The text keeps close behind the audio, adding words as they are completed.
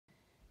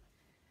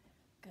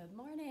Good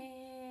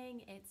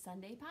morning. It's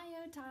Sunday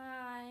Piyo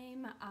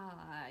time.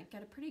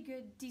 Got a pretty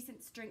good,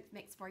 decent strength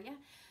mix for you.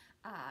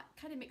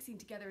 Kind of mixing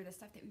together the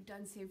stuff that we've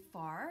done so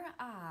far.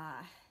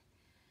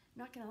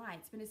 Not gonna lie,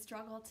 it's been a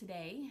struggle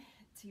today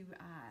to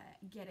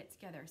get it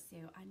together. So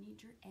I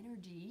need your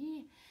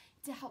energy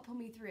to help pull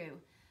me through.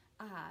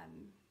 I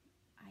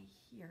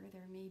hear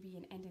there may be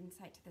an end in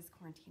sight to this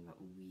quarantine, but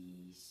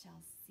we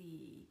shall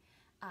see.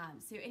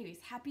 So anyways,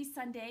 happy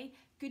Sunday.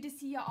 Good to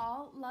see you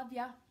all. Love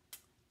ya.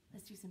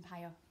 Let's do some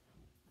Piyo.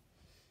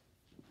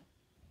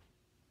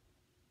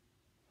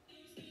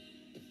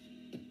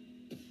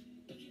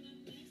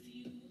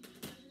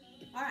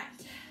 All right,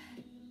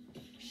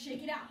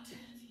 shake it out.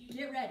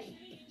 Get ready.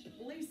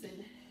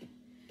 Loosen.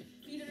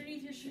 Feet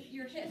underneath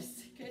your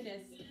hips.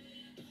 Goodness.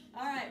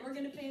 All right, we're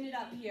gonna fan it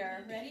up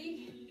here.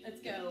 Ready? Let's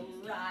go.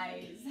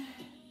 Rise.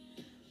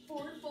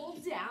 Forward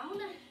fold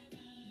down.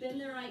 Bend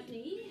the right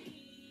knee.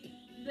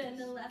 Bend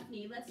the left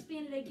knee. Let's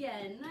fan it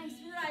again. Nice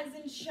rise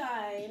and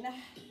shine.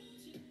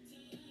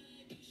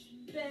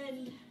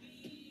 Bend.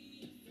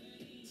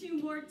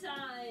 2 more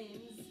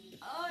times.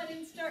 Oh, I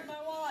didn't start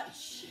my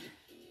watch.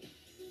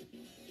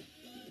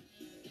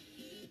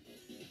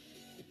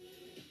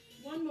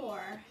 1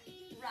 more.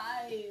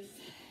 Rise.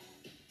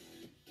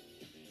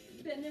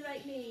 Bend the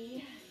right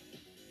knee.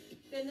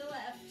 Bend the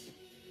left.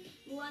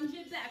 Lunge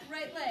it back,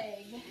 right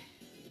leg.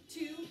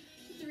 2,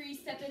 3,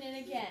 stepping in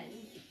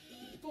again.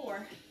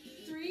 4,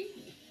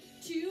 3,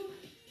 2,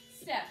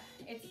 step.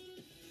 It's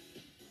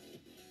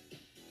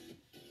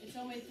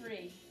only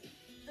 3.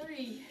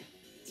 3,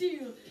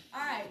 2.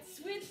 All right,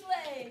 switch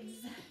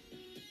legs.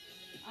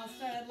 I'll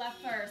start at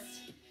left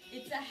first.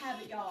 It's a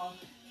habit, y'all.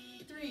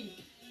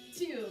 3,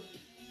 2,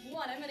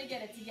 1. I'm gonna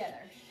get it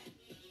together.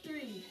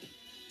 3,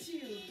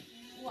 2,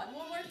 1.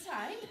 One more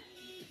time.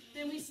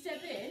 Then we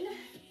step in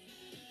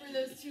for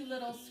those 2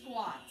 little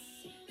squats.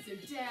 So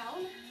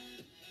down,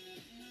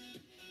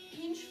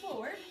 hinge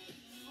forward,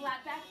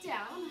 flat back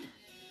down,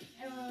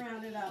 and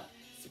round it up.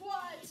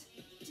 Squat,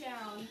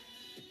 down.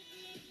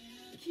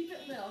 Keep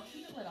it little,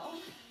 keep it little.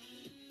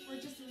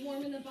 We're just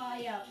warming the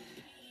body up.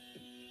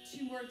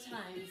 2 more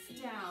times.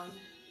 Down,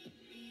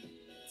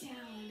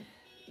 down.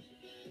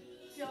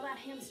 Feel that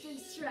hamstring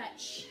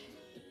stretch.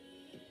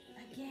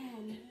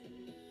 Again.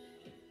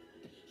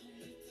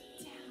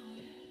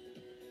 Down.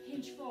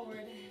 Hinge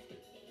forward.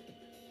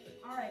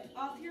 All right,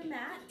 off your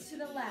mat to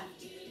the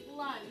left.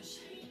 Lunge.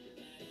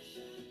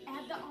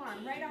 Add the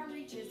arm. Right arm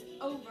reaches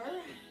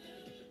over.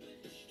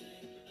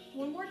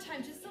 1 more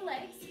time, just the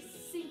legs.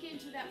 Sink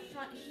into that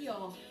front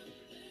heel.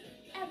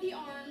 Add the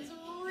arms,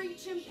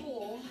 reach and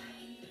pull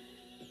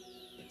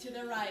to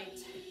the right.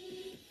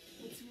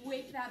 Let's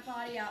wake that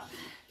body up.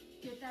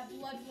 Get that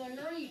blood flowing,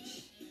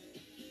 reach.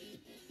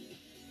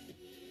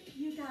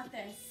 You got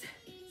this.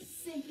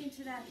 Sink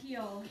into that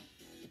heel.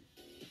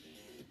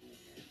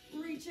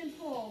 Reach and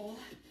pull.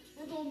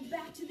 We're going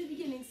back to the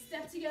beginning.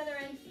 Step together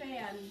and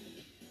fan.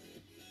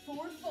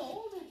 Forward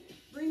fold.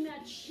 Bring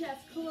that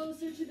chest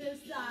closer to those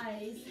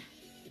thighs.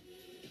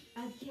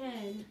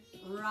 Again,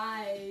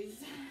 rise.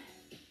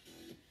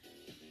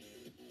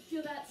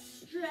 Feel that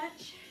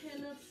stretch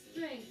and the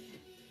strength.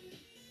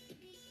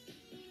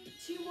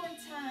 2 more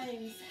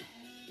times.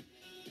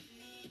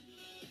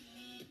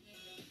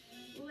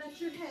 Let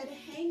your head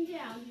hang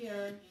down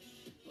here.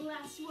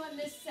 Last one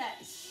this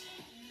set.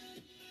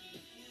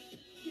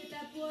 Get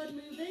that blood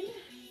moving.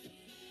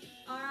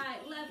 All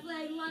right, left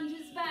leg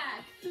lunges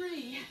back.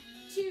 3,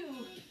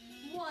 2,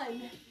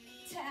 1,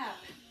 tap.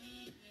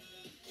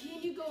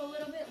 Can you go a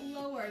little bit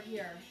lower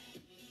here?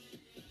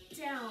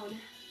 Down.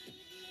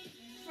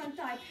 Front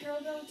thigh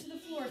parallel to the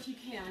floor if you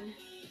can.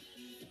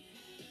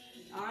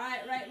 All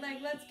right, right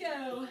leg, let's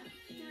go.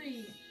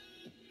 3.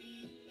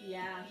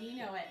 Yeah, you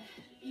know it.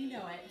 You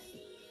know it.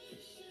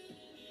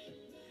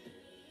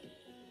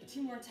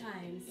 2 more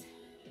times.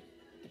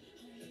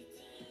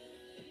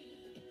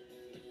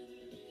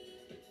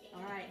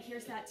 All right,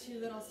 here's that 2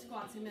 little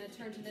squats. I'm gonna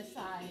turn to this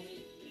side.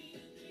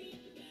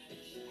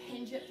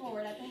 Hinge it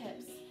forward at the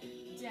hips.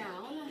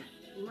 Down,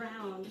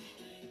 round.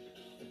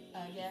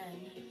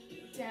 Again,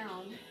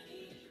 down,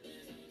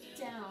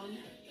 down,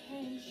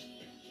 hinge.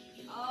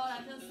 Oh,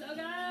 that feels so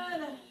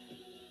good.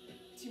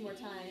 2 more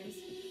times.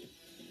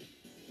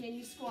 Can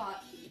you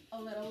squat a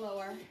little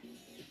lower?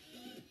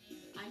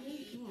 I know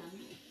you can.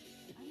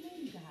 I know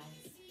you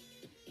guys.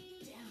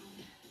 Down,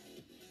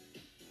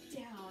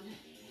 down,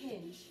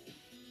 hinge.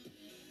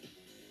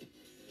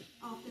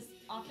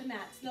 Off the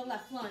mat to the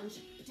left, lunge,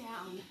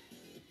 down.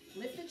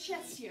 Lift the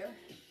chest here.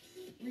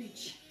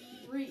 Reach,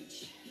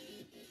 reach.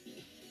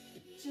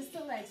 Just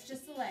the legs,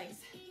 just the legs.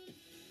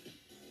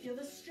 Feel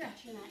the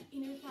stretch in that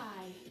inner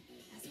thigh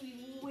as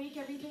we wake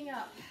everything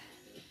up.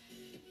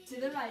 To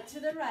the right, to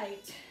the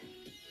right.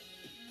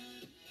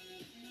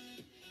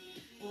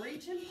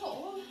 Reach and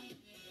pull.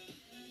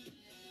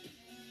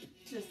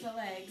 Just the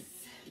legs.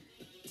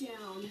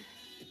 Down,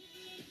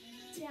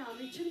 down,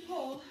 reach and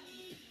pull.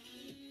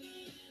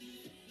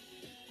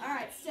 All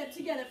right, step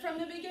together from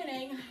the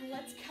beginning.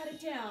 Let's cut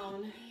it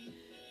down.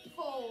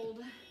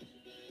 Fold,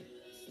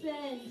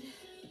 bend,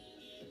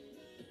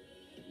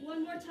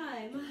 One more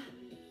time.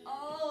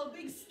 Oh,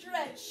 big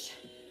stretch.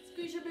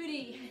 Squeeze your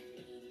booty.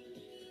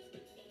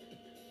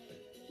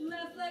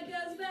 Left leg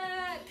goes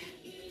back.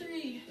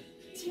 3,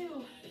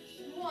 2,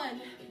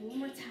 1. One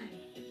more time.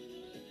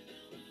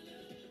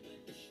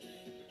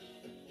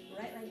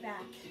 Right leg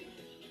back.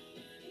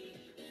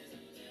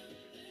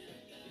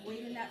 Weight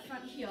in that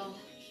front heel.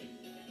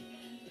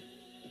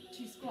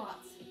 2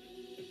 squats.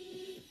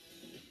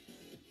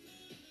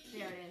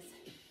 There it is.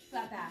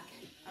 Flat back.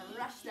 I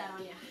rushed that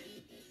on you.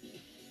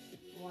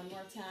 One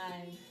more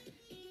time.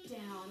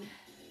 Down.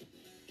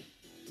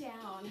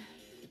 Down.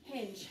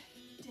 Hinge.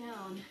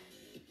 Down.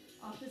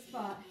 Off the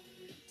spot.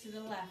 To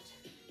the left.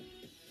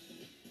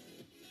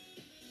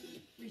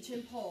 Reach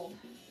and pull.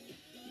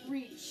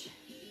 Reach.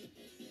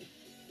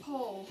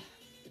 Pull.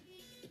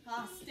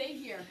 Stay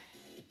here.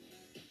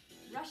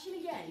 Rushing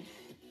again.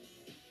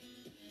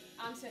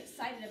 I'm so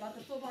excited about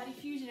the full body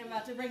fusion I'm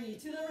about to bring you.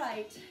 To the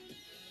right.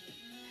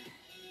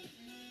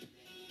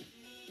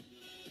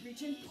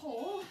 Reach and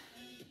pull.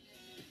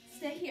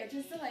 Stay here.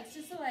 Just the legs.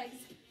 Just the legs.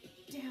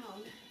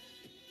 Down.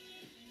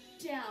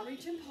 Down.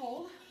 Reach and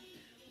pull.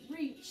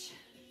 Reach.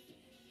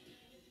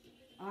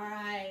 All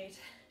right.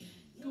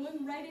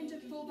 Going right into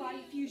full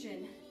body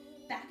fusion.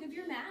 Back of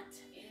your mat.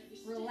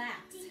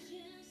 Relax.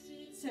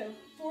 So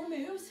 4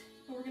 moves,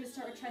 and we're going to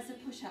start with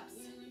tricep push-ups.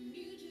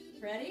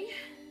 Ready?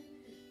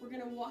 We're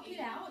going to walk it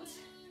out.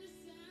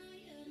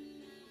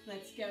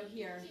 Let's go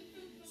here.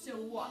 So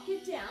walk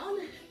it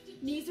down.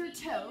 Knees or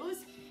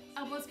toes.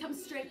 Elbows come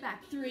straight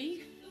back.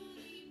 3,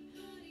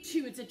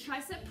 2. It's a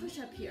tricep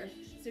push-up here.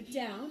 So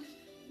down.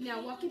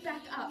 Now walk it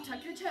back up.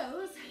 Tuck your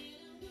toes.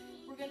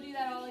 We're going to do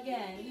that all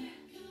again.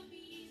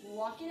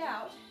 Walk it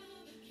out.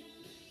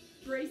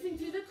 Bracing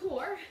through the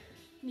core.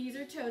 Knees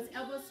or toes.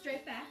 Elbows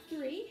straight back.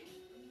 3,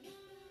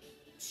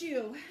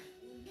 2,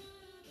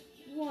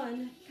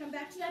 1. Come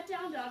back to that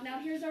down dog. Now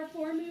here's our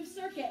 4-move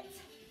circuit.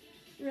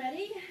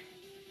 Ready?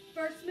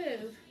 First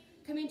move.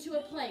 Come into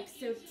a plank.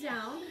 So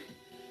down.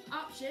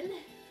 Option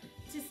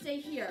to stay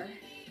here.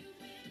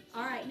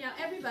 All right, now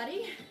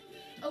everybody,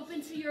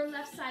 open to your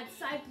left side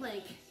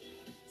plank.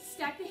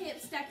 Stack the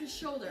hips, stack the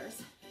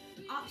shoulders.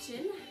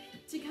 Option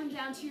to come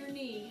down to your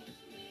knee.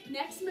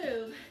 Next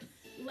move,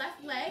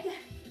 left leg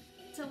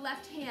to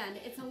left hand.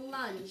 It's a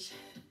lunge.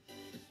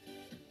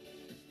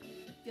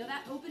 Feel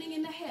that opening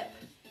in the hip.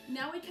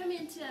 Now we come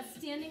into a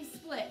standing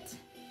split.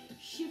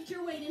 Shift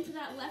your weight into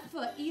that left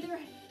foot. Either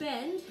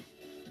bend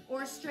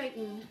or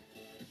straighten.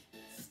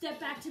 Step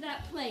back to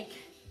that plank.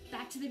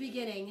 Back to the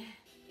beginning.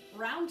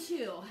 Round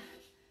 2.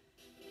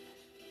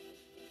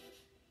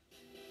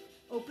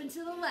 Open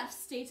to the left.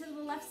 Stay to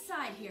the left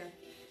side here.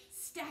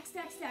 Stack,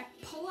 stack, stack.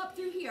 Pull up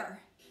through here.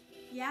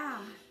 Yeah.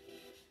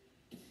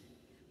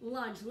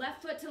 Lunge.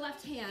 Left foot to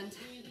left hand.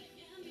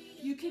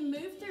 You can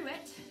move through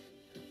it,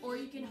 or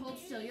you can hold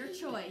still. Your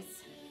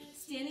choice.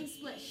 Standing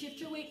split. Shift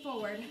your weight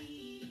forward.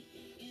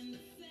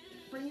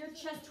 Bring your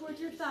chest towards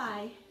your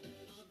thigh.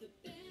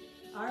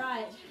 All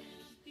right.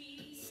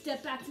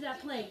 Step back to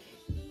that plank.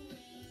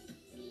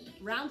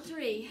 Round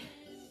 3.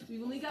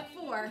 We've only got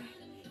 4.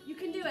 You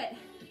can do it.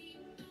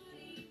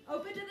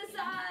 Open to the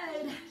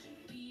side.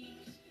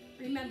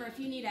 Remember, if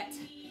you need it,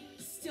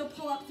 still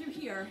pull up through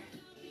here.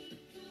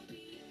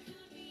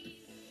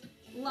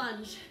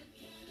 Lunge.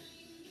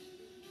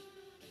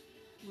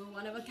 We're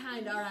one of a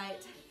kind, all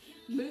right.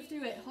 Move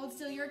through it. Hold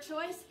still, your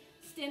choice.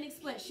 Standing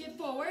split. Shift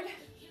forward.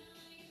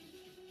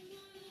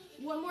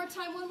 One more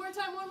time, one more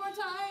time, one more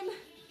time.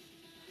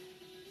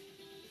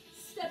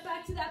 Step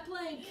back to that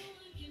plank.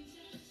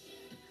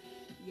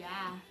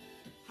 Yeah.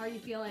 How are you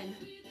feeling?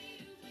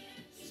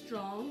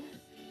 Strong.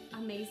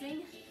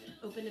 Amazing.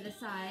 Open to the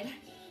side.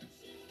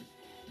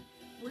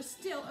 We're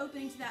still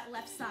opening to that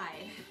left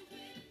side.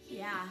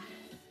 Yeah.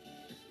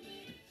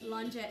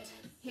 Lunge it.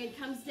 Hand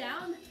comes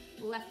down.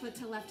 Left foot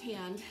to left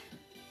hand.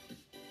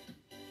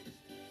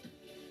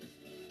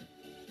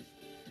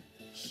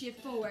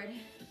 Shift forward.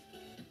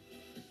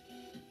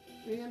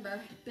 Remember,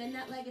 bend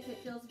that leg if it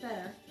feels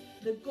better.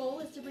 The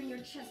goal is to bring your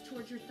chest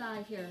towards your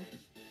thigh here.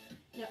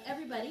 Now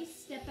everybody,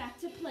 step back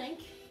to plank.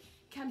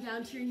 Come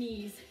down to your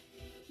knees.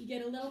 You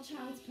get a little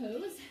child's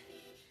pose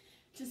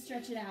to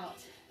stretch it out.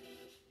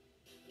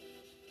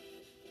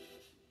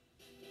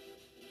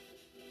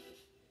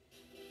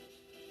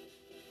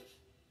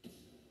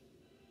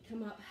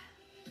 Come up.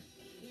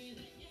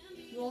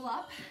 Roll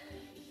up.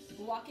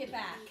 Walk it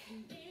back.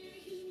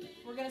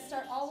 We're going to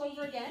start all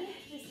over again.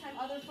 This time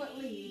other foot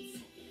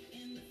leads.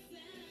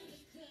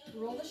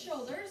 Roll the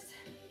shoulders.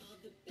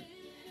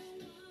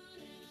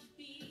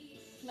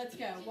 Let's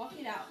go. Walk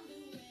it out.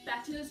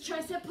 Back to those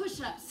tricep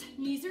push-ups.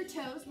 Knees or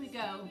toes. We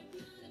go.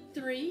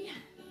 3,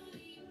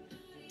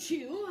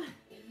 2,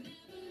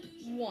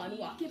 1.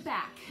 Walk it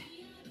back.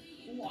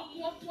 Walk,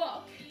 walk,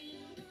 walk.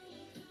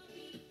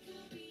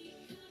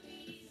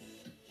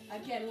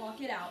 Again,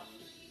 walk it out.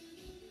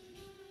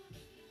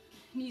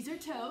 Knees or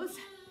toes.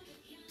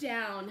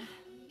 Down.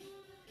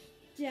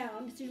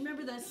 Down. So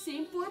remember those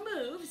same 4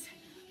 moves.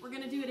 We're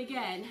going to do it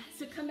again.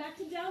 So come back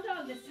to down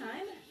dog this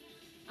time.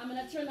 I'm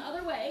going to turn the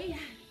other way.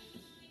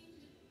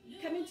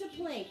 Come into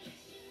plank.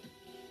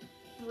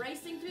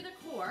 Bracing through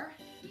the core.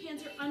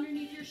 Hands are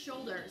underneath your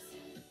shoulders.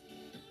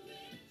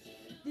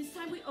 This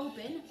time we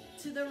open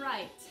to the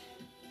right.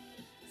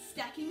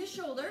 Stacking the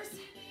shoulders.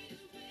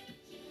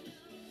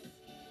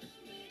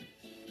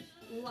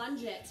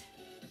 Lunge it.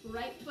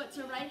 Right foot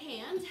to right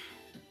hand.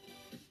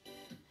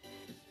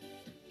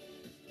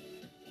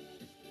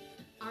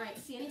 All right,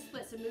 standing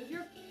split. So move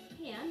your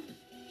hand,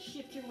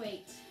 shift your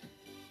weight.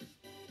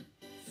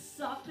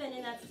 Soft bend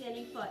in that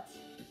standing foot.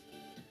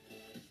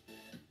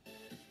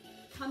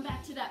 Come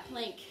back to that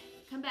plank.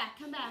 Come back,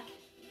 come back.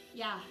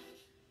 Yeah.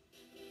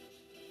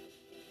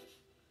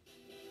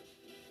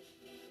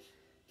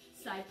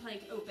 Side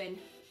plank open.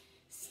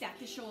 Stack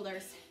the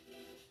shoulders.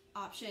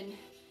 Option,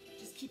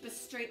 just keep a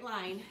straight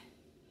line.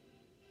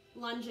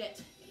 Lunge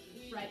it.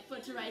 Right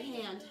foot to right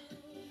hand.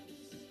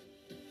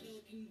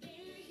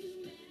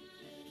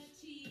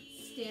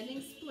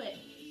 Standing split.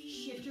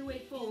 Shift your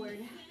weight forward.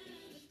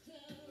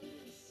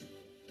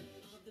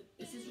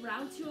 This is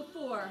round 2 of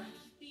 4.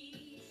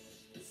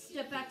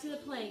 Step back to the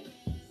plank.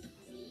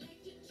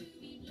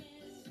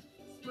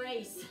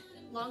 Brace.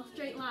 Long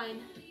straight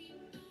line.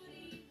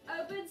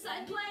 Open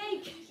side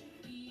plank.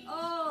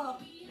 Oh,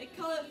 they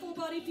call it full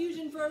body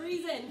fusion for a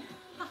reason.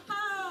 Ha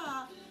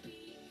ha.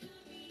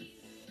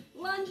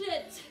 Lunge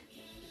it.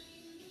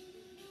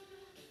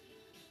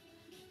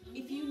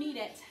 If you need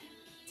it,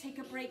 take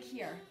a break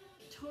here.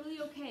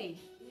 Totally okay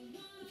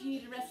if you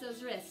need to rest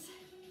those wrists.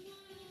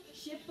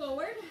 Shift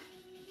forward.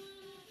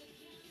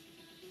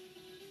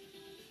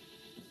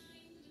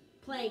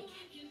 Plank.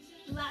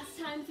 Last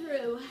time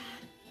through.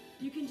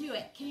 You can do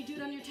it. Can you do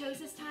it on your toes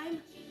this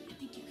time? I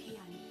think you can.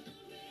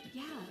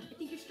 Yeah, I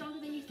think you're stronger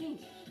than you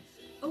think.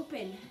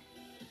 Open.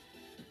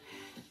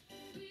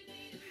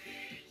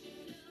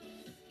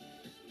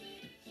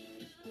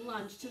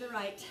 Lunge to the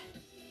right.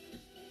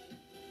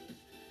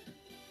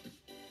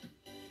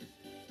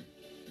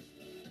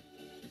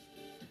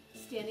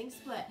 Standing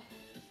split.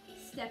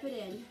 Step it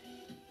in.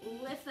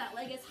 Lift that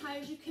leg as high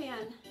as you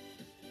can.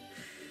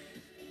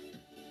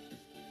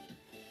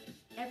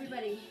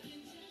 Everybody,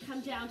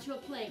 come down to a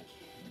plank.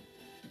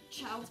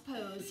 Child's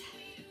pose.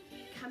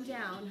 Come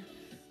down.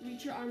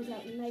 Reach your arms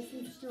out nice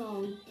and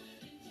strong.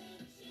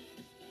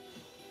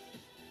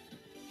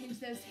 Hinge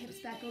those hips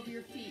back over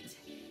your feet.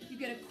 You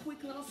get a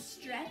quick little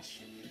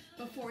stretch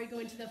before we go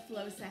into the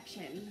flow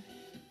section.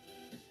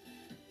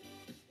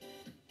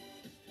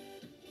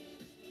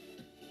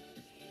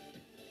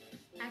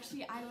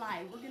 Actually, I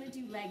lied. We're gonna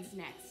do legs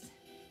next.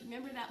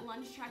 Remember that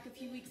lunge track a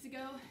few weeks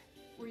ago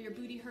where your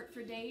booty hurt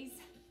for days?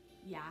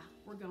 Yeah,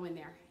 we're going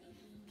there.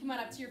 Come on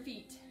up to your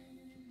feet.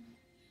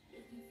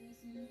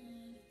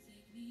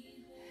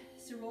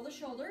 So roll the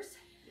shoulders,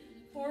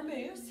 4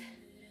 moves.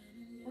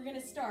 We're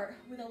gonna start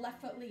with a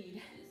left foot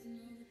lead.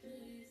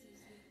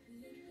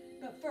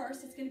 But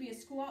first, it's gonna be a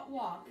squat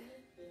walk.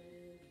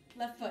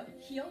 Left foot,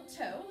 heel,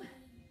 toe.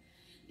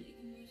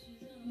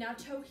 Now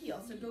toe,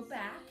 heel, so go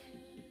back.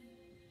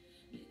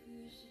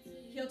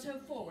 Heel, toe,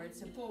 forward,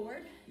 so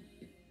forward.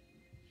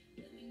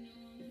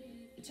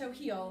 Toe,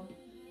 heel.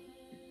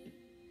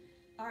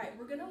 All right,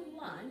 we're gonna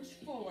lunge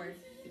forward.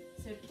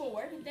 So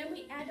forward, then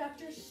we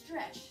adductor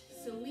stretch.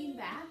 So lean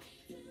back.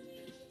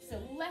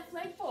 So left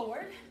leg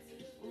forward,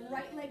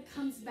 right leg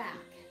comes back.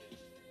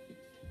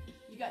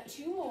 You got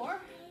 2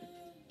 more.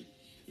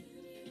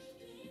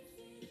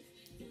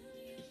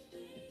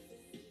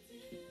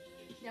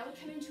 Now we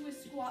come into a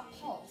squat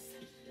pulse.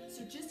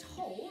 So just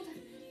hold,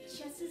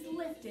 chest is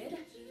lifted,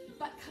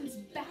 butt comes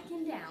back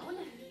and down.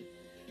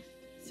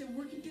 So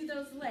working through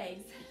those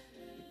legs.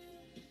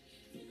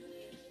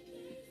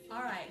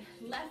 All right,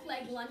 left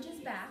leg lunges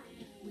back.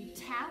 We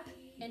tap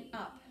and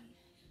up,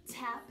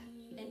 tap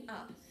and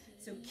up.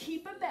 So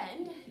keep a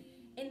bend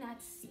in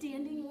that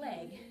standing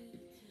leg.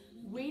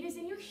 Weight is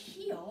in your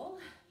heel.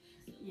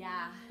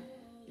 Yeah.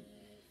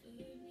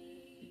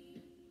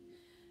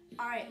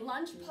 All right,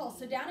 lunge, pulse,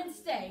 so down and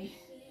stay.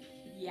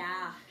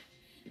 Yeah.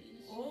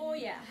 Oh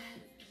yeah.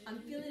 I'm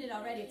feeling it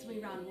already, it's only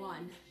round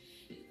 1.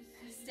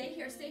 Stay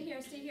here, stay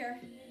here, stay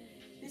here.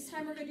 This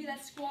time we're gonna do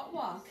that squat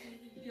walk.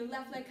 Your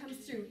left leg comes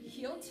through,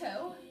 heel,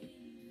 toe,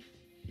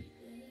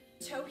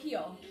 toe,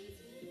 heel.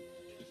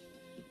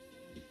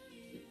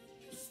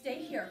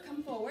 Stay here,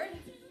 come forward.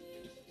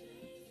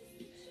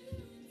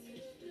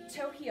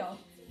 Toe, heel,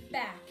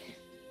 back,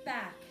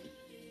 back,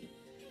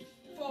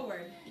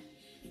 forward.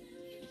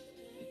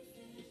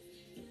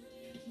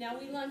 Now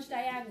we lunge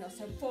diagonal,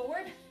 so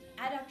forward,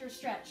 adductor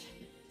stretch.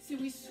 So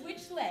we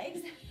switch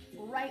legs,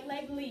 right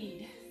leg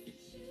lead.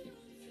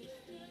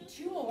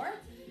 2 more.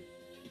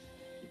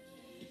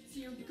 So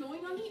you're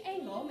going on the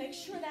angle, make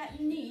sure that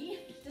knee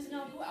does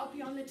not go out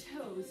beyond the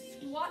toes.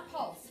 Squat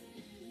pulse,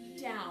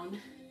 down.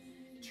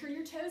 Turn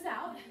your toes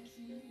out,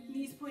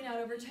 knees point out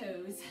over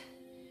toes.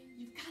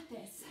 You've got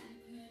this.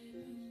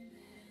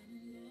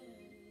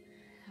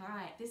 All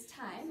right, this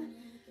time,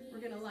 we're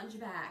gonna lunge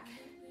back.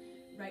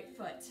 Right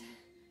foot,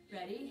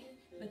 ready?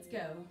 Let's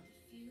go.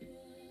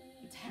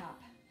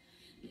 Tap.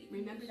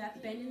 Remember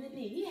that bend in the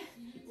knee,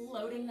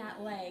 loading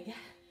that leg.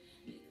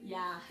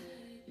 Yeah.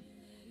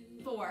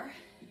 4,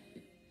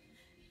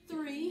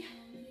 3,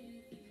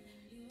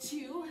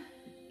 2,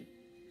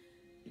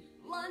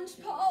 lunge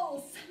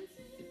pulse.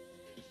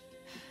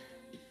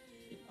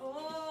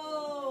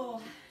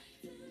 Oh,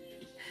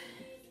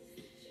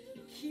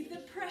 keep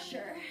the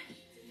pressure.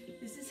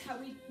 This is how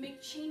we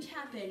make change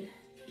happen.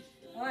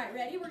 All right,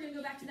 ready? We're gonna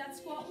go back to that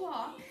squat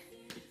walk.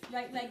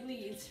 Right leg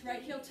leads,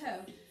 right heel, toe,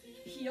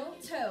 toe,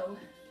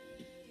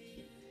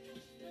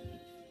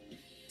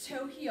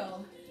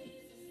 heel,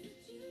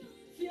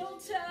 heel,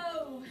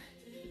 toe.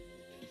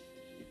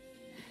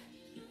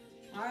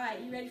 All right,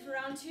 you ready for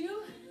round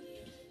 2?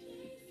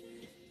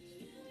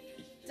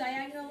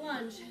 Diagonal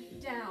lunge,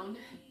 down,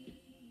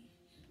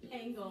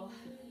 angle,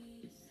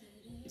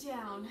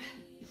 down.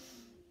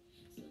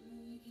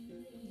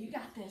 You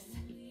got this.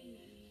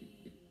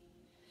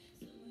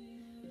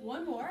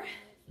 One more.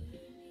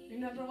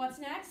 Remember what's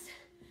next?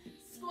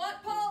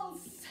 Squat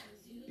pulse.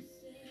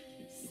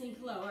 Sink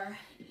lower.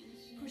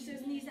 Push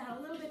those knees out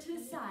a little bit to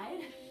the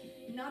side.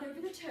 Not over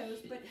the toes,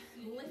 but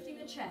lifting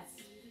the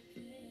chest.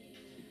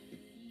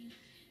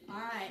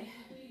 All right.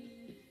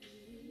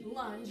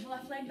 Lunge,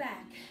 left leg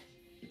back.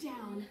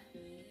 Down.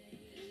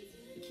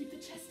 Keep the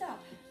chest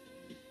up.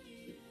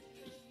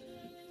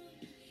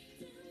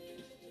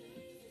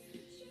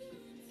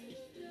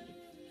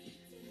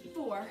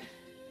 Four,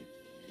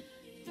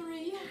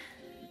 3,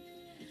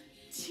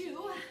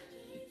 2,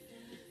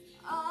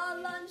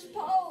 lunge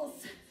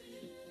pulse.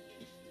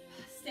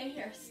 Stay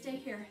here, stay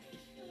here.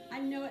 I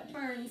know it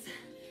burns.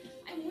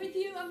 I'm with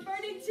you, I'm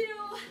burning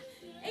too.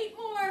 8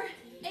 more.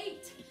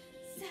 8,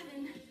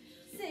 7,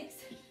 6,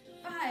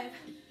 5,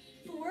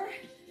 4,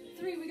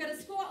 3. We got a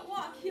squat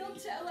walk, heel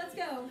toe, let's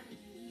go.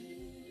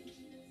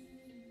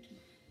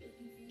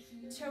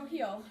 Toe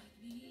heel.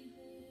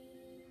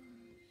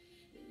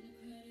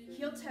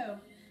 Heel toe.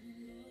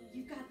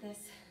 You've got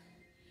this.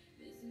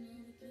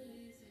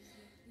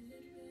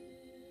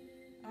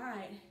 All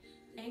right,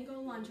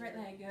 angle lunge, right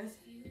leg goes.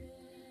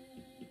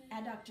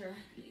 Adductor.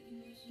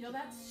 Feel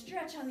that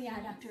stretch on the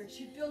adductor. It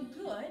should feel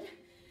good.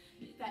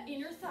 That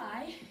inner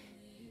thigh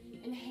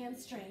and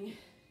hamstring.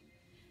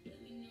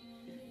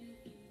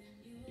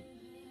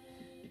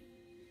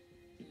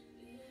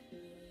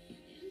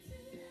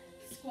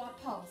 Squat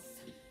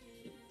pulse.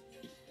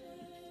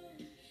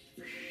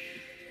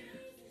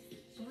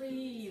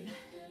 Breathe.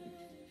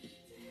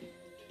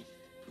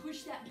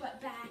 Push that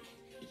butt back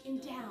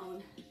and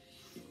down.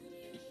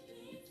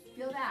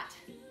 Feel that.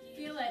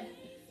 Feel it.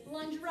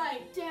 Lunge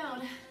right,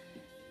 down.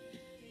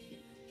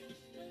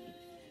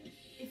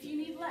 If you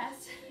need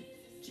less,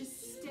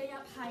 just stay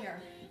up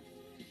higher.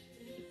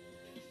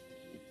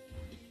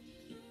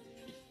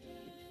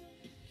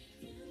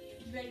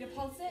 You ready to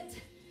pulse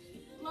it?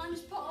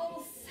 Lunge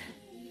pulse.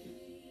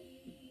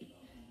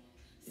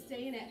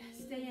 Stay in it,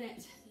 stay in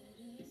it.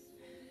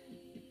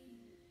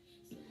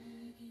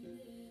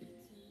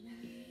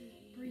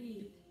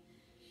 Breathe.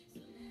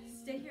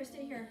 Stay here,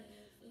 stay here.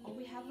 All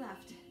we have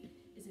left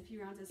is a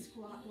few rounds of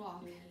squat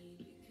walk.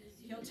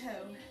 Heel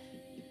toe.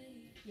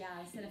 Yeah,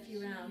 I said a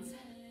few rounds.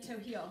 Toe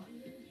heel.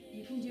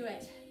 You can do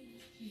it.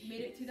 You've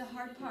made it through the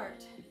hard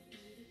part.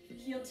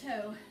 Heel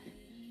toe.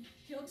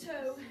 Heel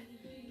toe.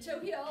 Toe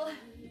heel.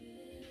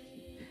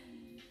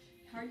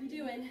 How are you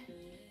doing?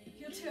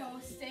 Heel toe.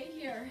 Stay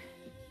here.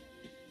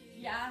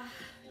 Yeah.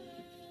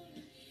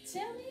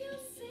 Tell me your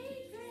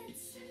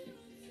secrets.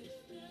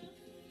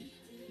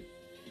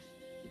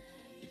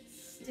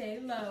 Stay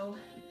low.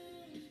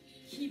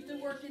 Keep the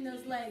work in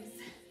those legs.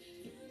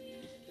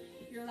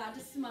 You're allowed to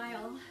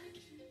smile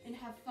and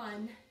have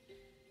fun.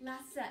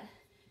 Last set.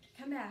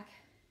 Come back.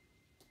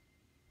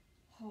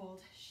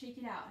 Hold. Shake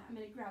it out. I'm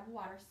going to grab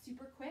water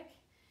super quick,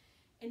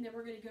 and then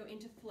we're going to go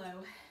into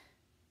flow.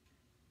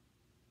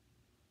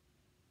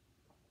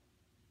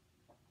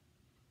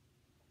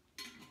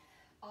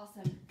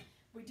 Awesome.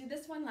 We did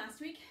this one last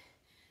week,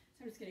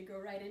 so I'm just going to go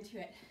right into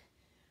it.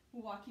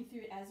 We'll walk you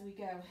through it as we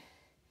go.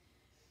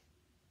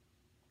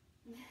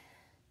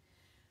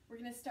 We're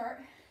going to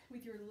start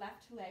with your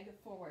left leg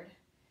forward.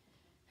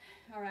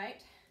 All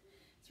right?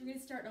 So we're going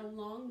to start a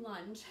long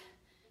lunge.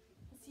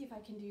 Let's see if I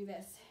can do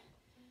this.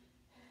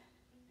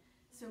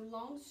 So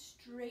long,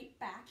 straight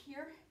back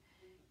here,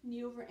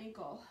 knee over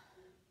ankle.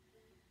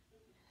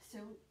 So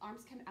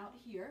arms come out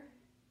here.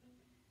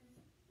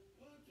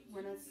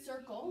 We're going to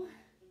circle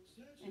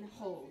and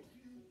hold.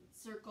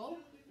 Circle,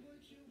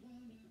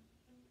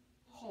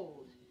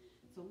 hold.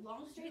 So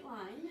long, straight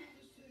line,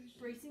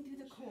 bracing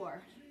through the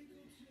core.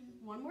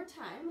 One more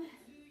time.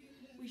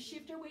 We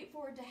shift our weight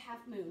forward to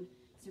half moon.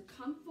 So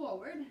come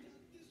forward.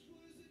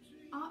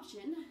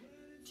 Option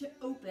to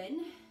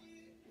open.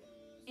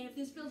 And if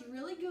this feels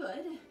really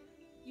good,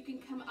 you can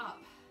come up.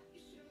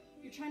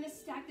 You're trying to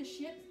stack the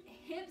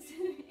hips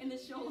and the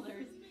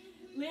shoulders.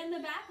 Land the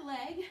back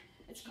leg.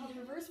 It's called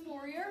reverse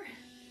warrior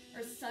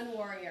or sun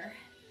warrior.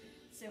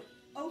 So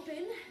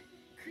open,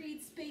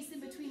 create space in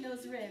between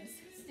those ribs.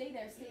 Stay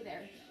there, stay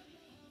there.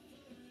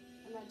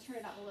 I'm going to turn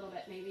it up a little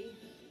bit maybe.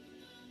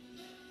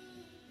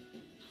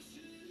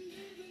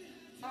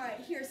 All right,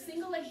 here,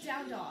 single leg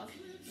down dog.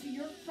 So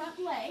your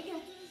front leg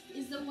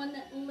is the one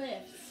that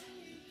lifts.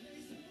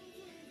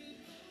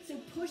 So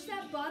push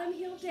that bottom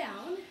heel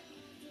down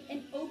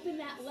and open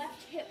that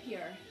left hip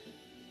here.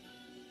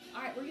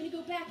 All right, we're gonna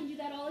go back and do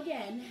that all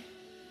again.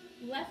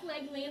 Left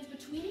leg lands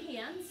between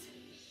hands.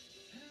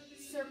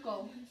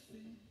 Circle.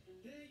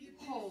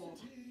 Hold.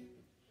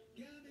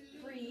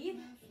 Breathe.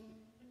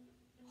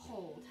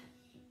 Hold.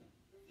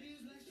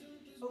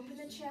 Open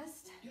the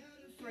chest.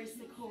 Brace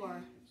the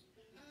core.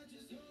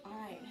 All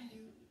right.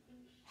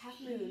 Half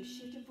moon.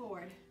 Shift it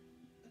forward.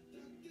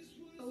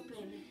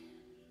 Open.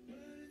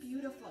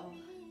 Beautiful.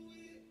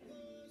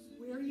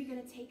 Where are you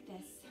going to take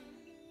this?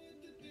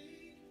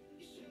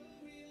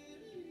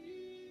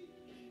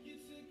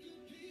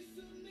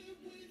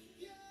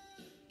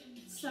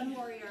 Sun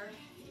warrior.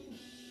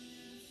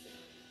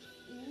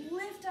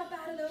 Lift up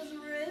out of those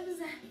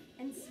ribs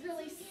and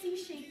really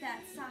C-shape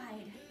that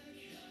side.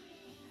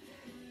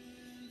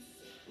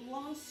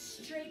 Long,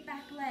 straight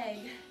back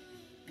leg.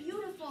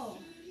 Beautiful.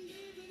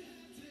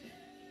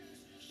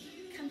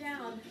 Come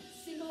down.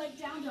 Single leg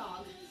down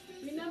dog.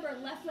 Remember,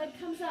 left leg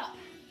comes up.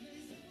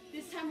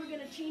 This time we're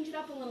going to change it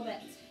up a little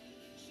bit.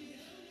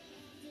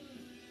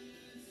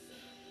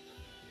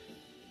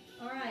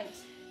 All right.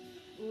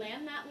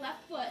 Land that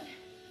left foot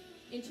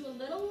into a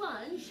little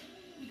lunge.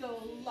 We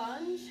go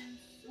lunge,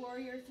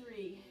 warrior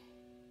three.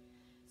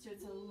 So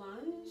it's a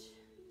lunge,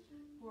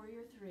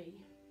 warrior three.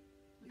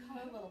 We call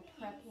it a little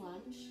prep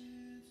lunge,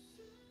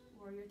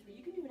 warrior three.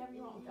 You can do whatever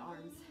you want with the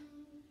arms.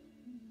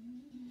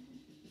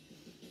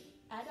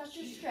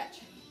 Adductor stretch.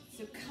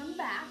 So come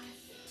back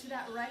to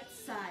that right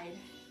side.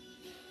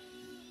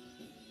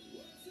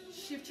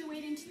 Shift your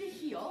weight into the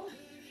heel.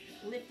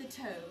 Lift the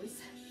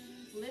toes.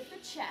 Lift the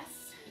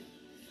chest.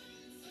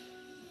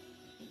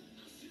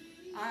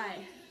 All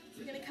right,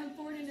 we're gonna come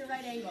forward into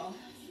right angle.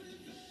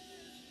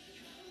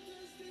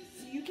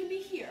 So you can be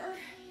here,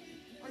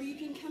 or you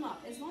can come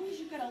up. As long as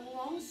you've got a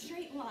long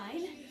straight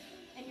line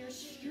and you're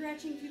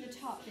stretching through the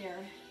top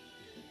there.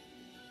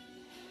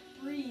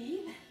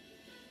 Breathe.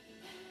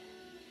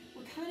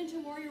 We're coming into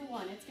warrior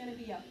one. It's gonna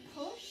be a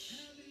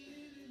push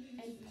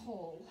and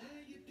pull.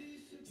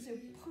 So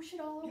push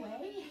it all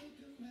away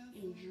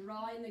and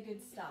draw in the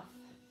good stuff.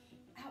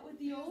 Out with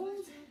the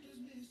old,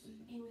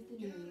 in with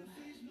the new.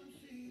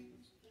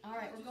 All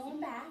right, we're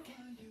going back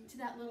to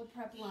that little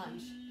prep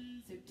lunge.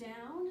 So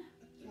down,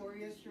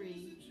 warrior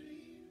three.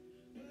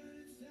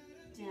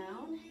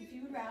 Down. If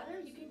you would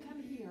rather, you can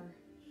come here.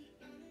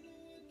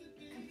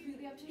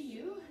 Completely up to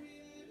you.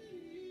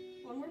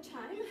 One more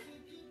time.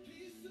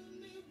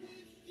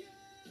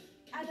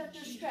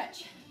 Adductor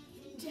stretch.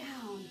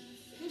 Down.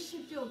 This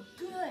should feel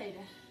good.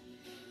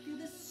 Feel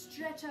this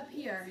stretch up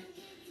here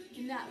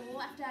in that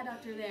left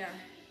adductor there.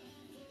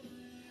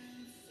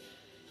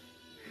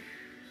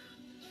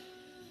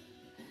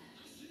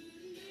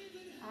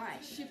 All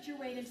right, shift your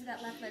weight into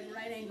that left leg,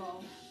 right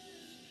angle.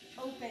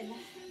 Open.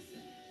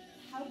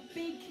 How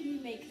big can you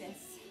make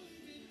this?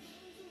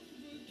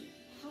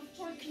 How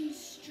far can you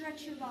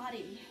stretch your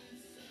body?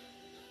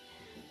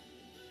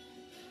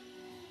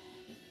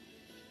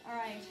 All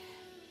right,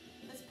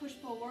 let's push,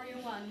 pull, warrior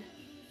one.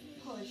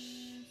 Push,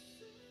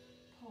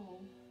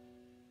 pull,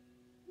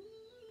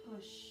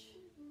 push.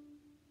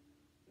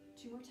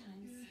 Two more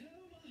times.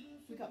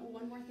 We got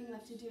one more thing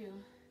left to do.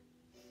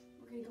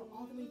 We're gonna go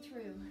all the way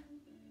through.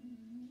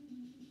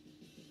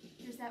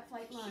 Here's that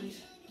flight lunge.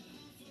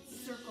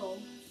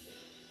 Circle,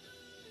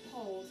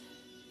 hold,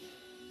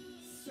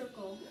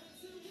 circle.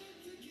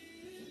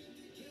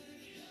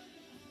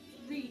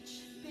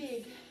 Reach,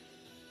 big.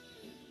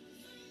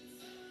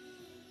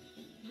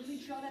 Really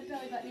draw that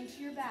belly button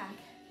into your back.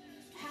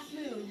 Half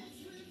moon.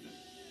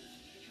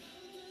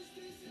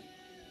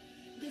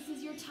 This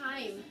is your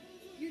time.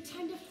 Your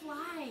time to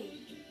fly,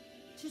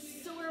 to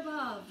soar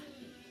above.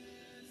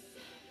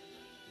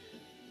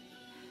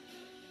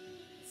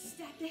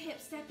 Stack the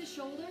hips, stack the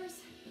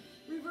shoulders.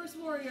 Reverse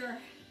warrior,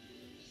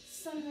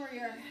 sun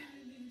warrior.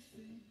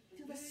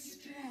 Feel the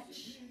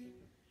stretch.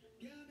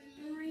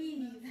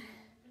 Breathe.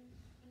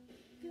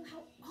 Feel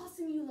how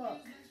awesome you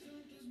look.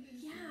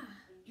 Yeah,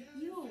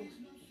 you.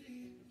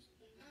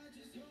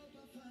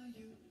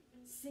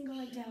 Single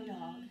leg down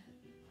dog.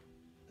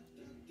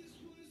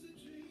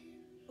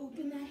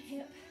 Open that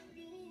hip.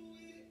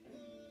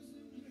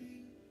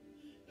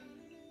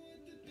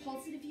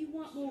 Pulse it if you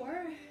want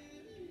more.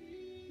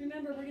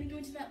 Remember, we're going to go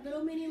into that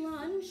little mini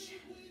lunge.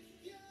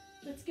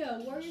 Let's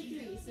go, warrior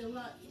three. So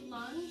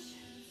lunge,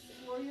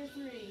 warrior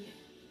three.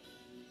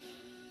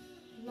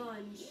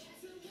 Lunge,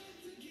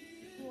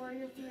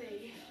 warrior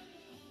three.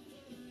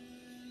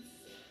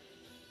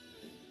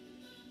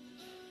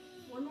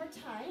 One more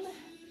time.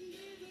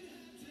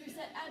 Here's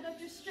that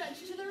adductor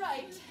stretch to the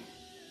right.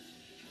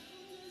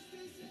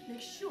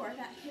 Make sure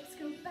that hips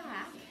go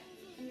back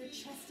and your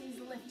chest stays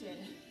lifted.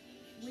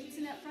 Weights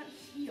in that front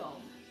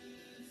heel.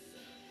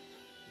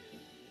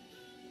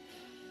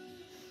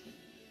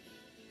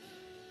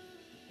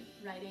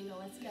 Right angle,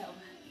 let's go.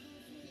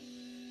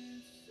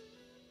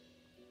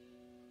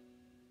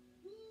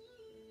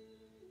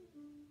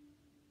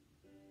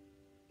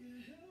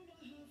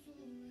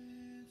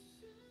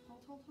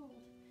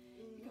 hold.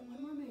 You got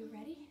one more move,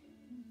 ready?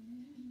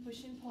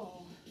 Push and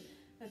pull.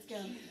 Let's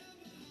go.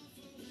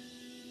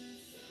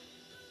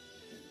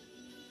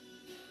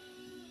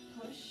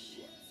 Push,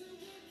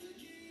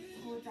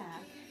 pull it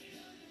back.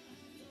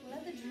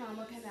 Let the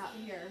drama come out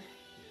here.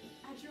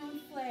 Add your own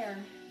flair.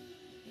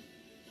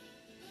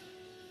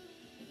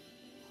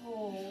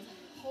 Hold,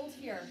 hold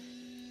here.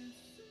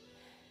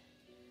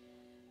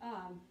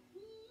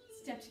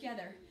 Step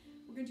together.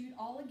 We're gonna do it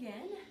all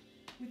again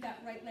with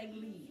that right leg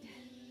lead.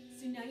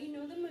 So now you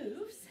know the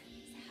moves, so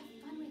have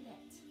fun with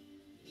it.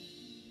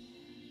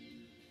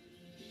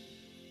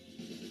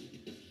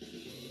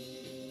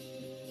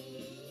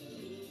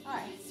 All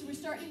right, so we're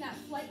starting that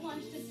flight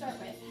lunge to start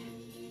with.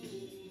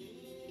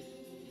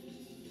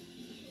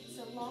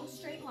 So long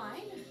straight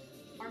line,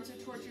 arms are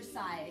towards your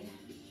side.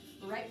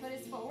 Right foot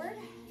is forward.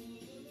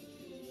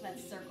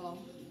 Let's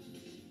circle.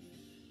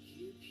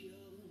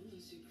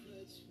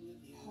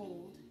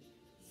 Hold,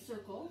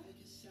 circle.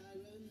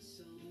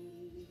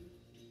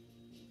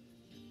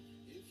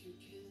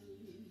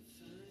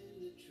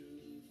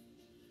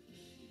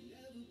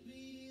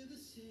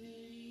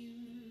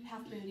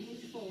 Half moon,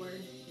 hinge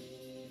forward.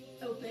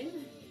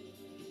 Open.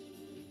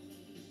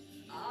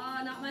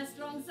 Ah, not my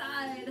strong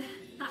side.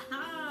 Ha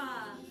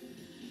ha.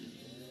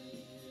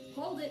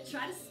 Hold it,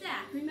 try to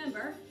stack.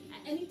 Remember,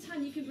 at any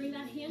time you can bring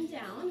that hand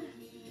down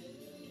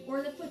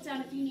or the foot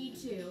down if you need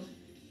to.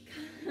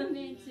 Come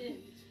into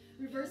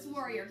reverse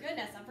warrior.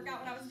 Goodness, I forgot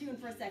what I was doing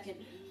for a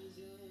second.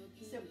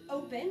 So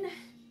open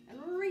and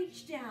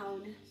reach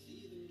down.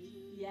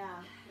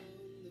 Yeah.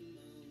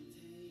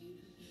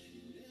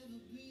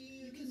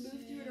 You can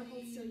move through it or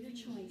hold still, your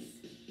choice.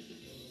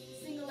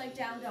 Single leg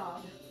down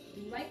dog.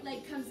 Right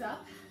leg comes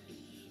up.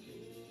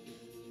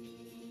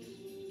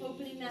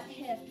 Opening that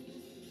hip.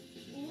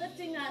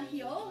 Lifting that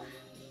heel.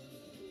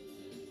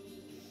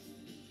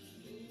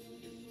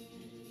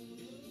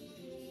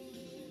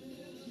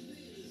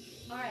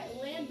 All right,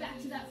 land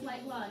back to that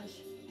flight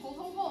lunge. Hold,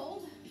 hold,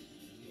 hold.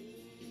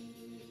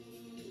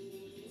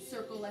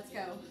 Circle, let's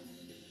go.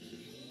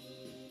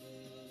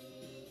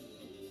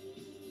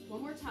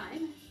 One more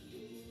time.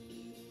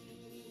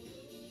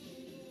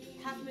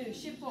 Half moon,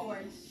 shift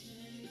forward.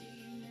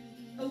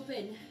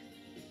 Open.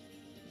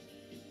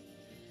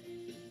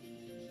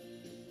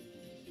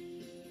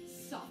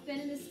 Soft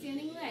bend in the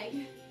standing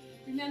leg.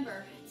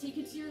 Remember, take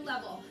it to your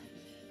level.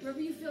 Wherever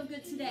you feel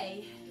good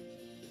today.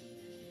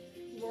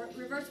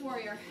 Reverse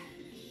warrior,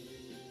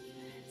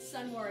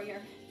 sun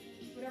warrior,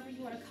 whatever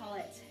you want to call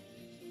it.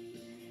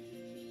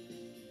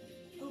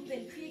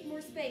 Open, create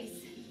more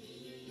space.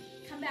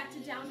 Come back to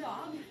down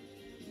dog.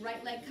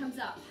 Right leg comes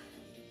up.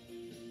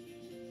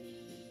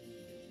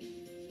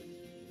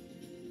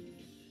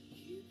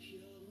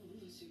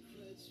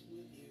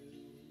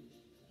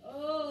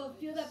 Oh,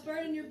 feel that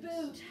burn in your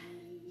boot.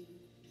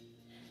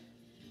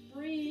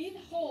 Breathe,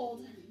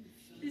 hold.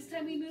 This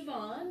time we move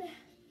on.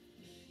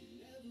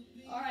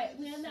 All right,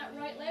 land that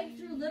right leg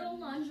through little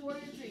lunge,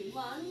 warrior three.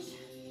 Lunge,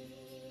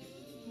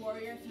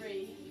 warrior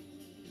three.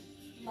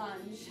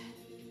 Lunge,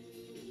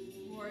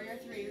 warrior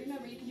three.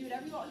 Remember, you can do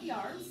whatever you want with the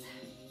arms.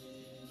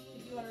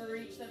 If you want to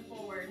reach them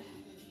forward.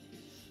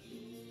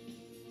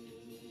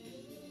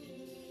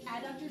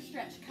 Adductor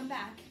stretch, come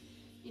back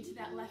into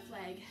that left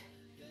leg.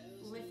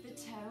 Lift the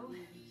toe,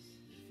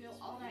 feel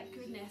all that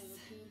goodness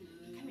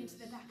come into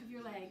the back of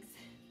your legs.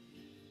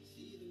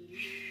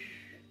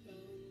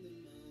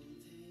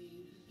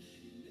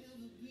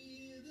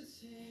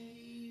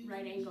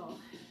 Right angle.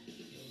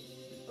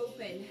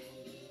 Open.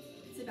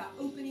 It's about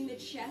opening the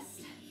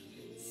chest,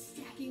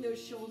 stacking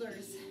those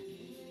shoulders,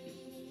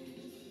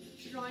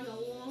 drawing a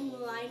long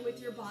line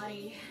with your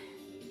body.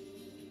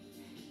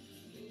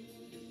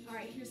 All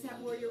right, here's that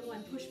warrior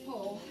one. Push,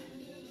 pull.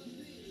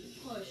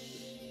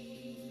 Push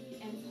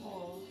and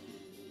pull.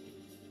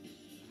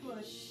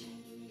 Push.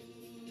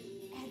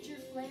 Add your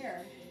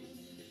flair.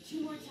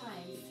 2 more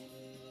times.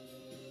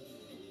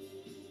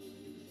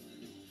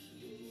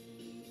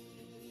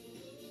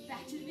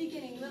 Back to the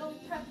beginning, little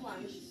prep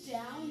lunge.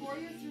 Down,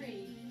 warrior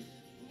three.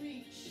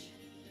 Reach.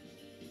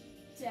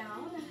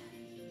 Down.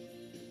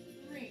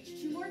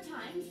 Reach. 2 more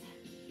times.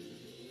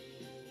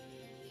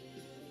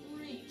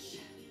 Reach.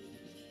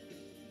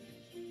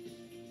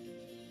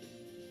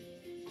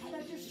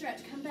 Adductor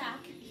stretch, come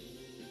back.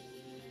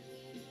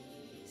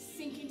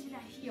 Sink into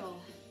that heel.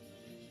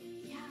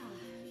 Yeah,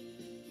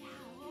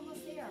 we're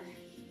almost there.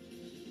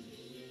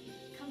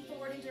 Come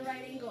forward into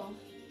right angle.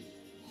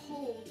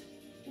 Hold,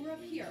 we're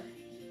up here.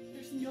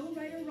 There's no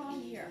right or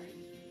wrong here.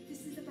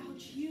 This is about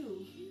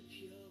you.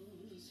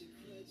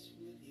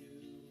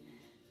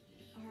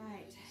 All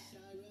right.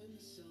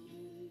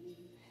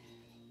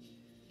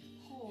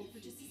 Hold for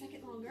just a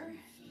second longer.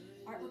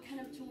 All right, we're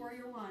kind of to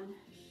warrior one.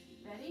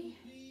 Ready?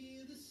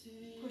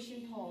 Push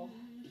and pull.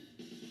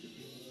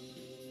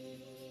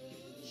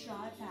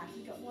 Draw it back.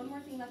 We've got one more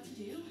thing left to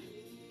do.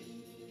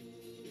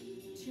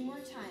 2 more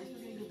times.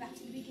 We're going to go back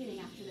to the beginning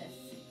after this.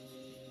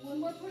 One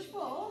more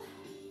push-pull.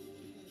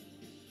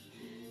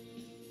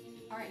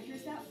 All right,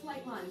 here's that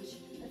flight lunge.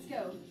 Let's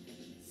go.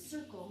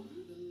 Circle.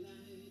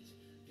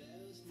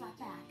 flat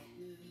back.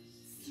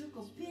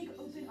 Circle, big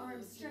open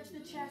arms, stretch the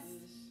chest,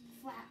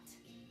 flat.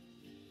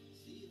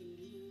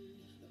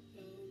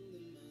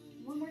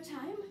 One more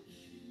time.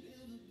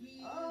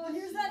 Oh,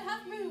 here's that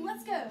half moon,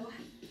 let's go.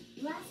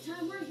 Last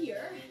time we're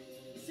here,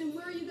 so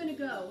where are you gonna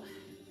go?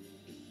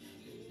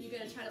 You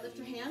gonna try to lift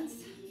your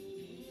hands?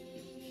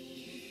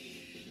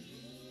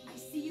 I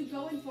see you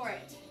going for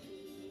it.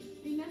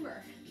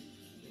 Remember,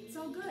 it's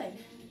all good.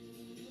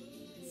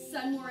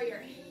 Sun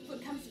warrior,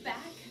 foot comes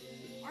back,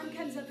 arm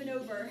comes up and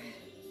over.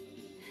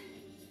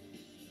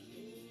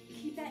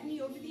 Keep that knee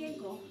over the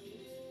ankle.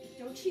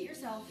 Don't cheat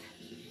yourself.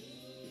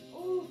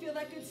 Oh, feel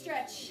that good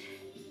stretch.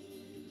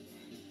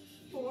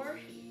 4,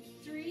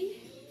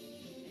 3,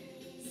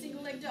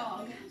 single leg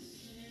dog.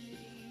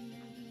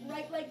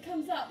 Right leg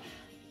comes up.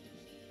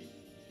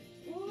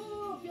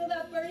 Ooh, feel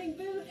that burning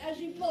boot as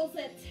you pulse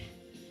it.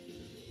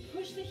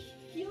 Push the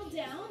heel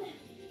down,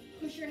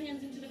 push your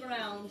hands into the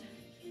ground.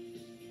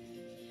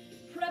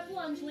 Prep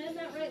lunge, land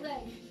that right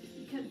leg.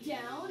 You come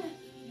down,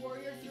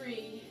 warrior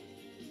 3.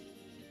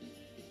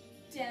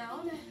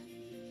 Down,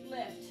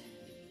 lift.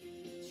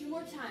 2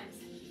 more times.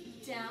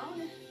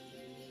 Down,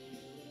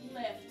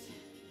 lift.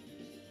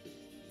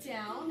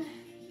 Down,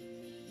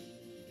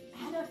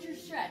 adductor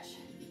stretch.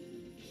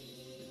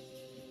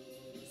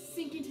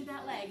 Sink into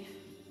that leg.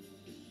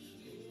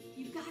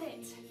 You've got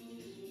it.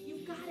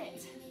 You've got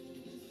it.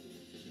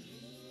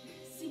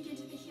 Sink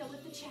into the heel,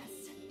 lift the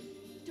chest.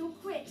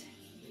 Don't quit.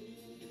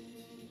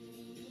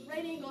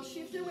 Right angle,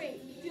 shift the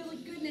weight. Feel the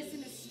goodness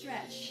in the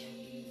stretch.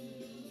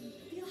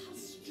 Feel how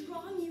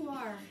strong you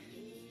are.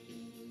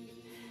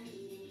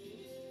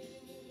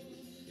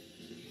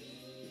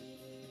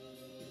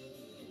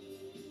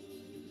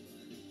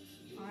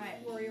 All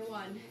right, warrior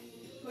 1.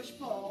 Push,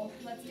 pull.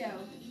 Let's go.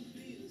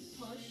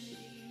 Push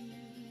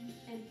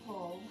and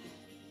pull.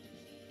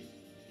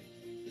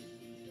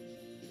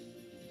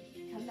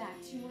 Come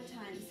back 2 more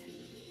times.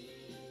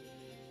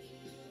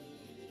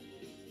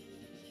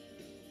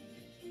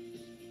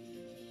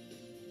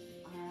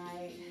 All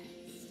right,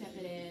 step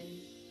it in.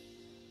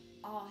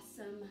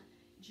 Awesome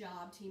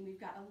job, team. We've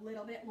got a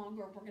little bit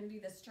longer. We're going to do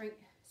the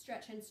strength,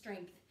 stretch and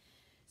strength.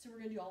 So we're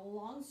going to do a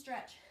long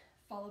stretch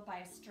followed by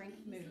a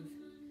strength move.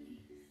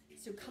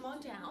 So come on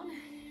down,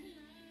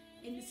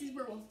 and this is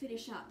where we'll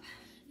finish up.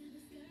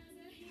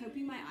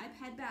 Hoping my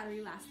iPad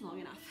battery lasts long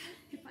enough.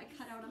 If I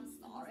cut out, I'm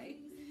sorry.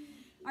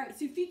 All right,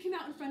 so feet come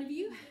out in front of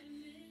you.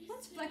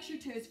 Let's flex your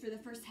toes for the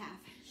first half.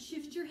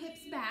 Shift your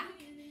hips back.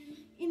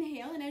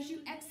 Inhale, and as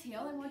you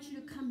exhale, I want you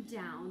to come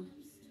down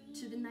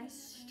to the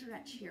nice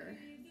stretch here.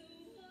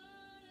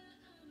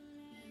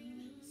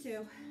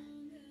 So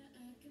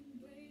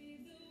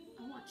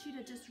I want you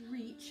to just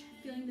reach,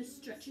 feeling the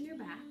stretch in your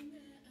back.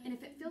 And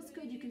if it feels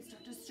good, you can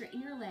start to straighten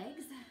your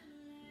legs,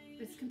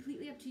 but it's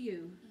completely up to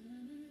you.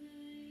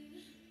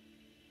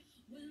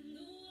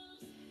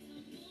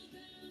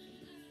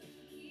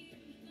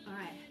 All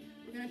right,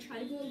 we're gonna try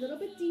to go a little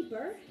bit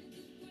deeper.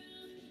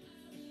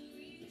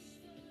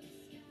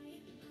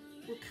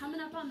 We're coming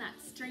up on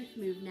that strength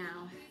move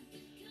now.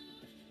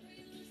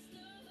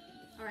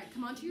 All right,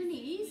 come onto your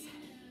knees,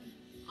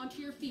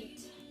 onto your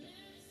feet.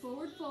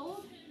 Forward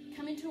fold,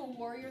 come into a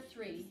warrior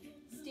 3.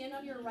 Stand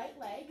on your right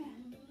leg,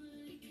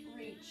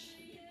 reach.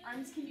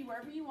 Arms can be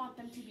wherever you want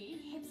them to be.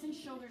 Hips and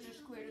shoulders are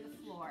square to the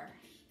floor.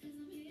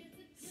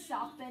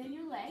 Soft bend in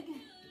your leg.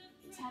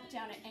 Tap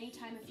down at any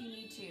time if you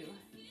need to.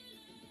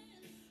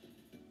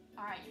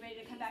 All right, you ready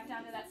to come back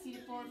down to that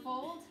seated forward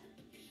fold?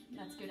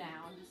 Let's go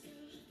down.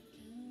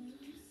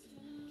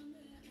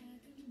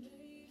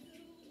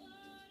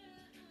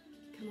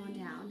 Come on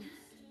down.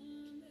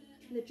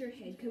 Lift your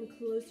head, come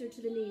closer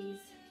to the knees.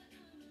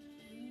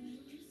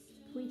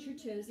 Point your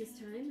toes this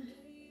time.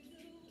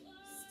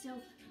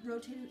 Still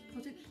rotating,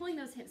 pulling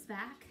those hips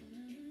back.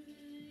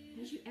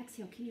 As you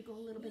exhale, can you go a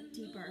little bit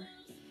deeper?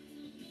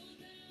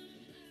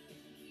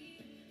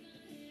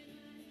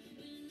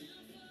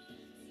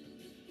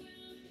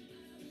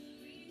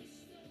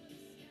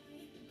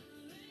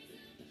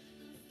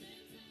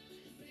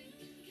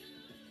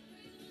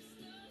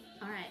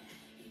 All right,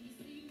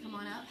 come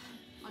on up,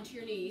 onto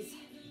your knees,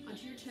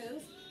 onto your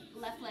toes,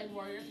 left leg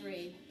warrior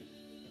 3.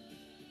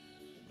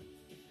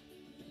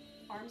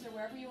 Arms are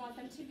wherever you want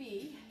them to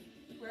be,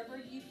 wherever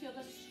you feel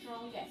the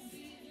strongest.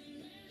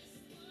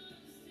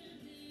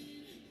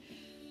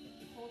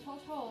 Hold,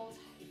 hold, hold.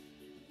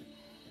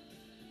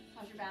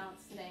 How's your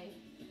balance today?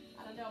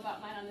 I don't know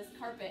about mine on this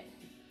carpet.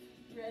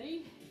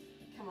 Ready?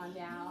 Come on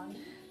down.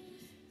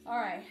 All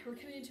right, we're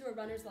coming into a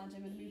runner's lunge.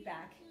 I'm gonna move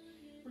back.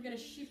 We're gonna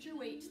shift your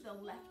weight to the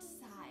left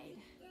side.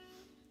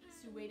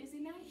 So weight is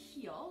in that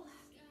heel.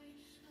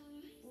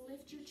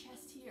 Lift your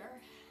chest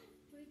here.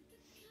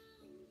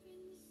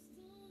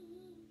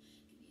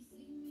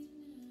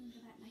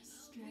 Feel that nice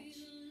stretch.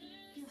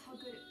 Feel how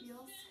good it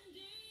feels.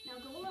 Now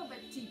go a little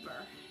bit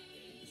deeper.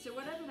 So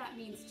whatever that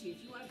means to you.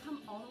 If you want to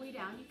come all the way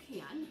down, you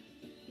can.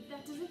 If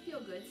that doesn't feel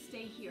good,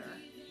 stay here.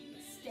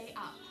 Stay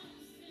up.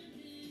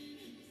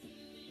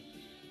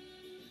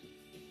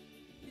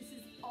 This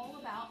is all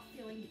about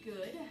feeling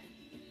good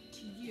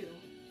to you,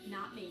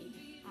 not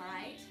me. All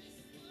right.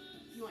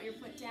 You want your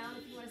foot down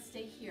if you want to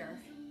stay here.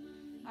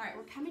 All right,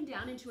 we're coming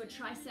down into a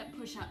tricep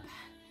push-up.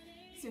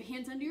 So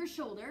hands under your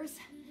shoulders.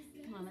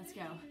 Come on, let's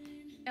go.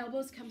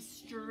 Elbows come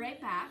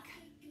straight back.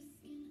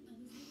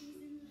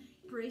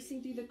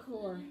 Bracing through the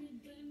core.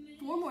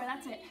 4 more,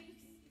 that's it.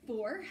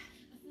 4,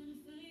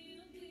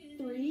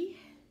 3,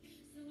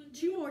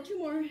 2 more, 2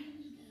 more.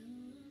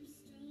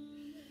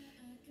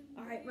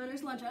 All right,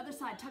 runner's lunge, other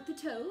side. Tuck the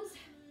toes,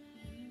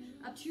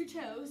 up to your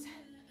toes,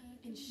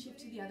 and shift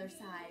to the other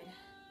side.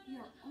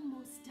 You're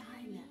almost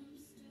done.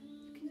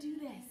 You can do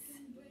this.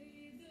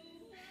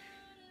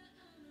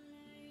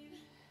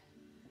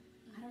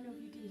 I don't know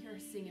if you can hear her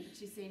singing, but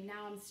she's saying,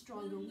 now I'm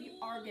stronger. We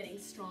are getting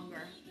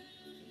stronger.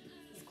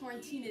 This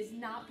quarantine is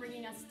not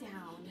bringing us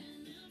down.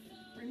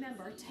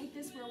 Remember, take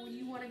this where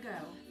you want to go.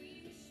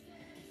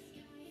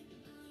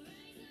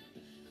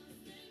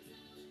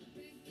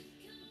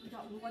 We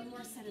got one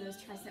more set of those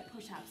tricep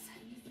push-ups.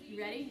 You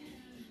ready?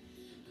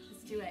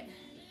 Let's do it.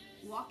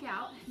 Walk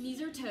out,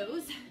 knees or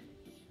toes.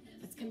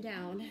 Let's come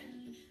down.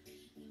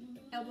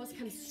 Elbows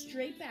come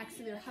straight back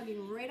so they're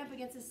hugging right up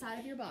against the side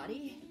of your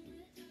body.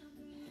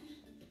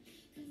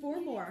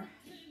 4 more.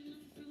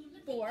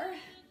 4,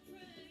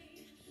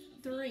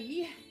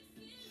 3,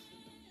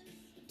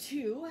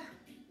 2.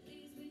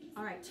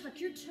 All right, tuck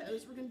your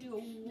toes. We're gonna do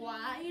a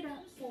wide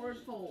forward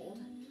fold.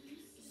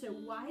 So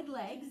wide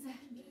legs,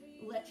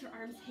 let your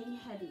arms hang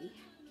heavy.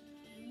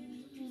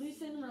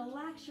 Loosen,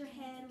 relax your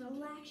head,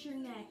 relax your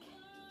neck.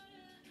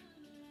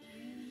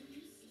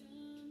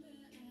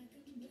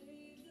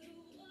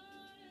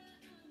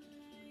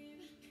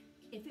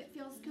 If it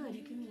feels good,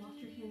 you can walk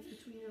your hands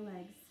between your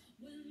legs.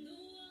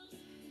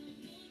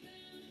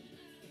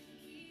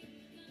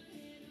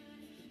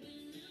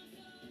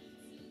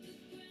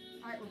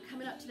 All right, we're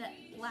coming up to that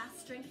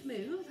last strength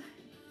move.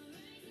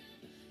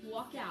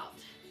 Walk out.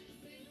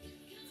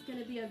 It's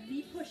gonna be a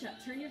V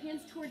push-up. Turn your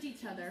hands towards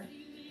each other.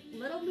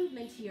 Little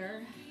movement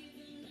here.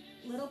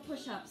 Little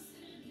push-ups.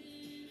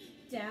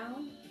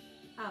 Down,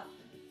 up.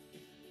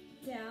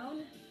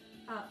 Down,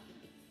 up.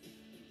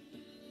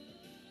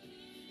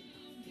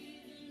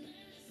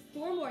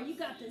 4 more, you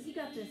got this, you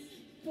got this.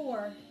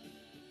 4,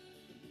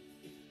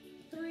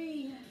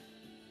 3,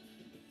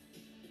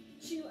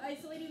 2,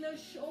 isolating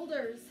those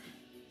shoulders.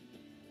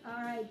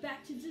 All right,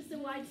 back to just a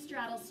wide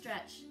straddle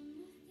stretch.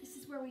 This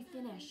is where we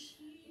finish.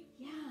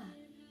 Yeah,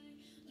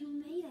 you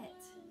made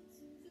it.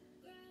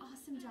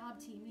 Awesome job,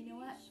 team. You know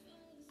what?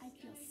 I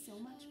feel so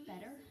much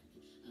better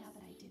now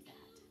that I did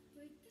that.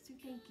 So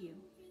thank you.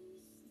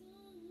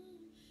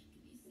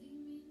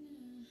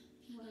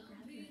 If you want to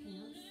grab your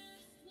hands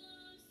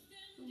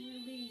and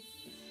release.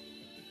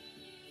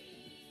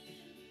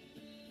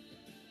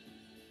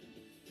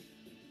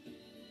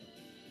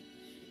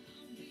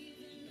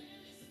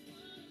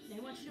 And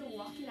I want you to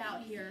walk it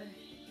out here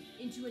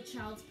into a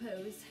child's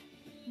pose.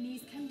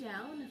 Knees come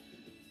down,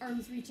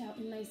 arms reach out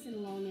nice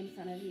and long in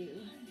front of you.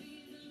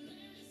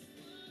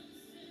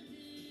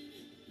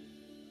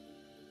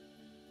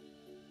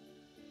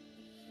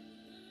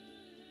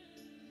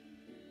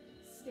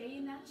 Stay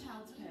in that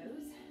child's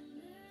pose.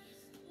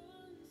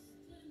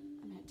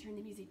 I'm going to turn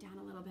the music down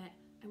a little bit.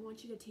 I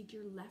want you to take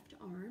your left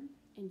arm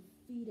and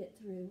feed it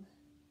through,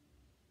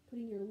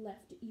 putting your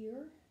left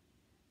ear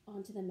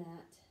onto the mat.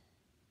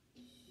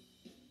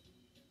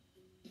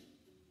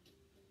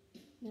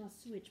 Now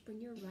switch,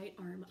 bring your right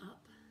arm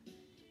up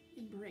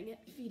and bring it,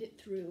 feed it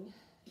through.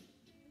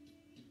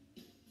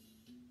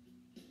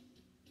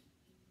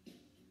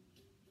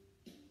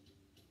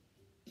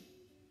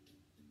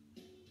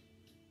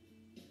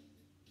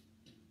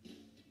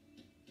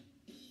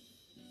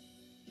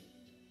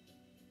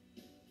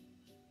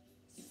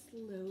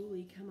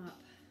 Slowly come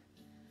up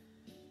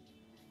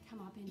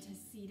into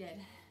seated.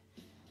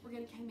 We're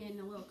gonna come in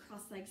a little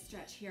cross-leg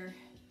stretch here.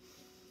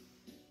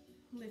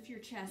 Lift your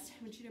chest.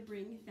 I want you to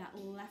bring that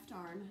left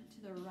arm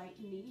to the right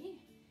knee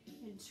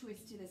and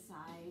twist to the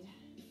side.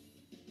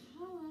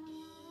 Holla.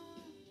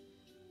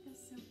 Feels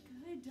so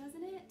good,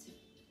 doesn't it?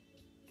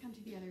 Come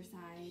to the other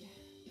side.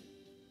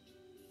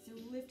 So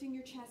lifting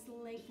your chest,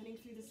 lengthening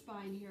through the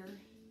spine here.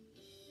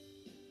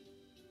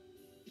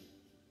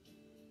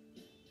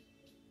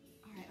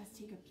 All right, let's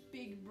take a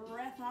big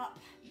breath up.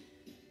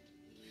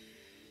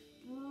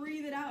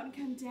 Breathe it out and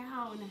come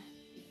down.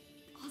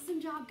 Awesome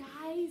job,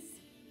 guys.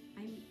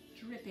 I'm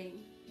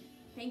dripping.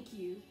 Thank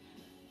you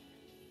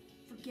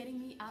for getting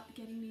me up,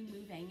 getting me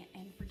moving,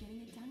 and for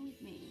getting it done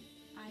with me.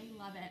 I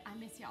love it. I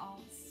miss you all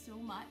so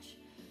much.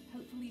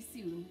 Hopefully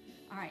soon.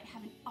 All right,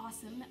 have an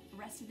awesome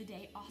rest of the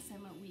day,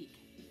 awesome week.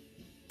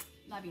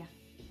 Love ya.